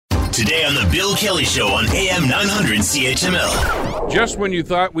Today on the Bill Kelly Show on AM 900 CHML. Just when you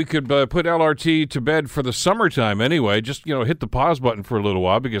thought we could put LRT to bed for the summertime anyway, just, hit the pause button for a little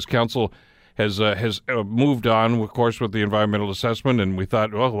while because council has moved on, of course, with the environmental assessment, and we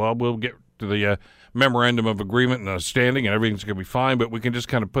thought, well, we'll get to the memorandum of agreement and a standing and everything's going to be fine, but we can just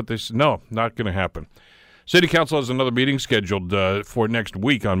kind of put this. No, not going to happen. City Council has another meeting scheduled for next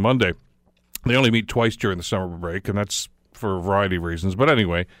week on Monday. They only meet twice during the summer break, and that's for a variety of reasons. But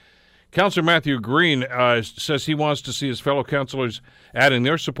anyway, Councillor Matthew Green says he wants to see his fellow councillors adding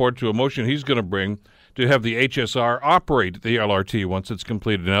their support to a motion he's going to bring to have the HSR operate the LRT once it's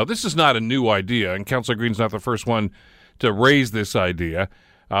completed. Now, this is not a new idea, and Councillor Green's not the first one to raise this idea.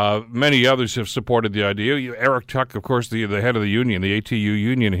 Many others have supported the idea. Eric Tuck, of course, the head of the union, the ATU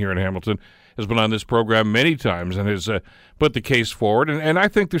union here in Hamilton, has been on this program many times and has put the case forward, and I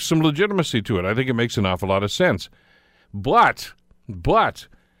think there's some legitimacy to it. I think it makes an awful lot of sense. But,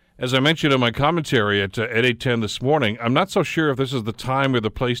 as I mentioned in my commentary at 8:10 this morning, I'm not so sure if this is the time or the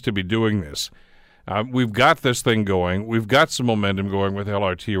place to be doing this. We've got this thing going. We've got some momentum going with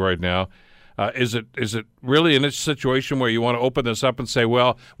LRT right now. Is it really in a situation where you want to open this up and say,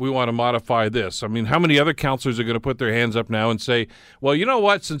 well, we want to modify this? I mean, how many other councillors are going to put their hands up now and say, well, you know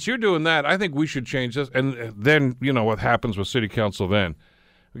what, since you're doing that, I think we should change this. And then, what happens with City Council then?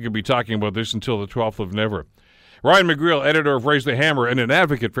 We could be talking about this until the 12th of never. Ryan McGreal, editor of Raise the Hammer and an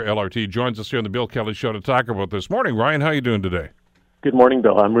advocate for LRT, joins us here on the Bill Kelly Show to talk about this. Morning, Ryan. How are you doing today? Good morning,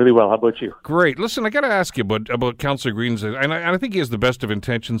 Bill. I'm really well. How about you? Great. Listen, I got to ask you about Councillor Green's, and I think he has the best of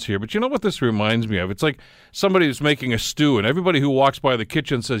intentions here, but you know what this reminds me of? It's like somebody who's making a stew, and everybody who walks by the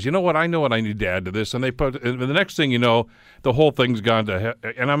kitchen says, you know what, I know what I need to add to this, and and the next thing you know, the whole thing's gone to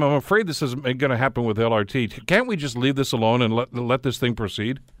and I'm afraid this is going to happen with LRT. Can't we just leave this alone and let this thing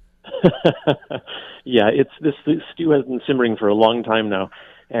proceed? Yeah, this stew has been simmering for a long time now,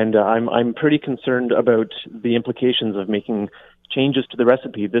 and I'm pretty concerned about the implications of making changes to the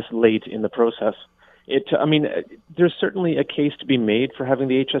recipe this late in the process. There's certainly a case to be made for having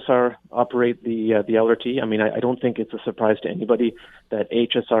the HSR operate the LRT. I don't think it's a surprise to anybody that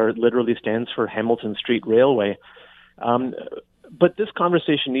HSR literally stands for Hamilton Street Railway. But this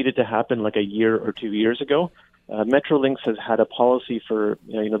conversation needed to happen like a year or 2 years ago. Metrolinx has had a policy for,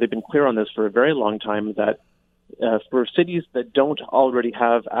 they've been clear on this for a very long time that for cities that don't already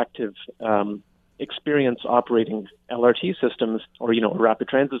have active experience operating LRT systems or, rapid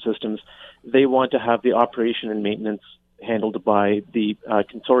transit systems, they want to have the operation and maintenance handled by the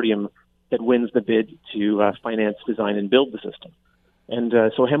consortium that wins the bid to finance, design, and build the system. And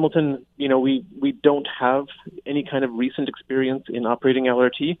so Hamilton, we don't have any kind of recent experience in operating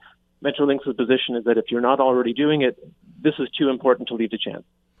LRT. Metrolinx's position is that if you're not already doing it, this is too important to leave to chance.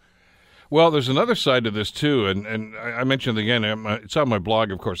 Well, there's another side to this, too, and I mentioned again, it's on my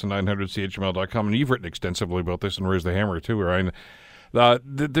blog, of course, at 900CHML.com, and you've written extensively about this and Raise the Hammer, too, Ryan.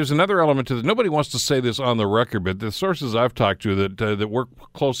 There's another element to this. Nobody wants to say this on the record, but the sources I've talked to that work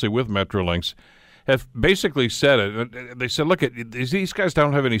closely with Metrolinx have basically said it. They said, look, these guys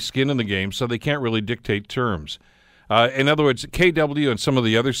don't have any skin in the game, so they can't really dictate terms. In other words, KW and some of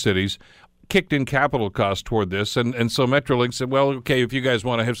the other cities kicked in capital costs toward this, and so Metrolinx said, well, okay, if you guys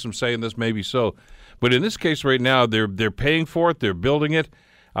want to have some say in this, maybe so. But in this case right now, they're paying for it, they're building it,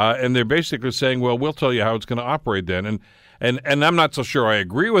 and they're basically saying, well, we'll tell you how it's going to operate then. And I'm not so sure I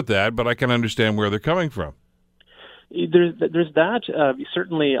agree with that, but I can understand where they're coming from. There's that.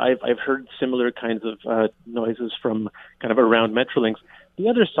 Certainly, I've heard similar kinds of noises from kind of around Metrolinx. The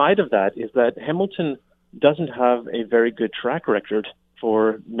other side of that is that Hamilton doesn't have a very good track record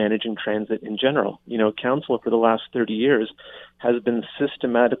for managing transit in general. Council for the last 30 years has been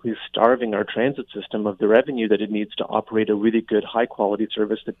systematically starving our transit system of the revenue that it needs to operate a really good, high-quality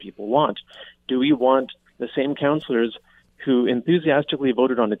service that people want. Do we want the same councillors who enthusiastically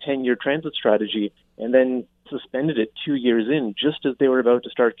voted on a 10-year transit strategy and then suspended it 2 years in, just as they were about to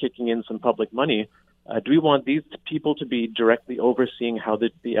start kicking in some public money? Do we want these people to be directly overseeing how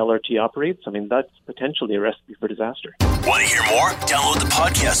the LRT operates? That's potentially a recipe for disaster. Want to hear more? Download the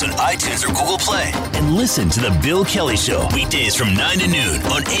podcast on iTunes or Google Play and listen to The Bill Kelly Show weekdays from 9 to noon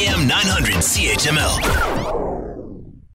on AM 900 CHML.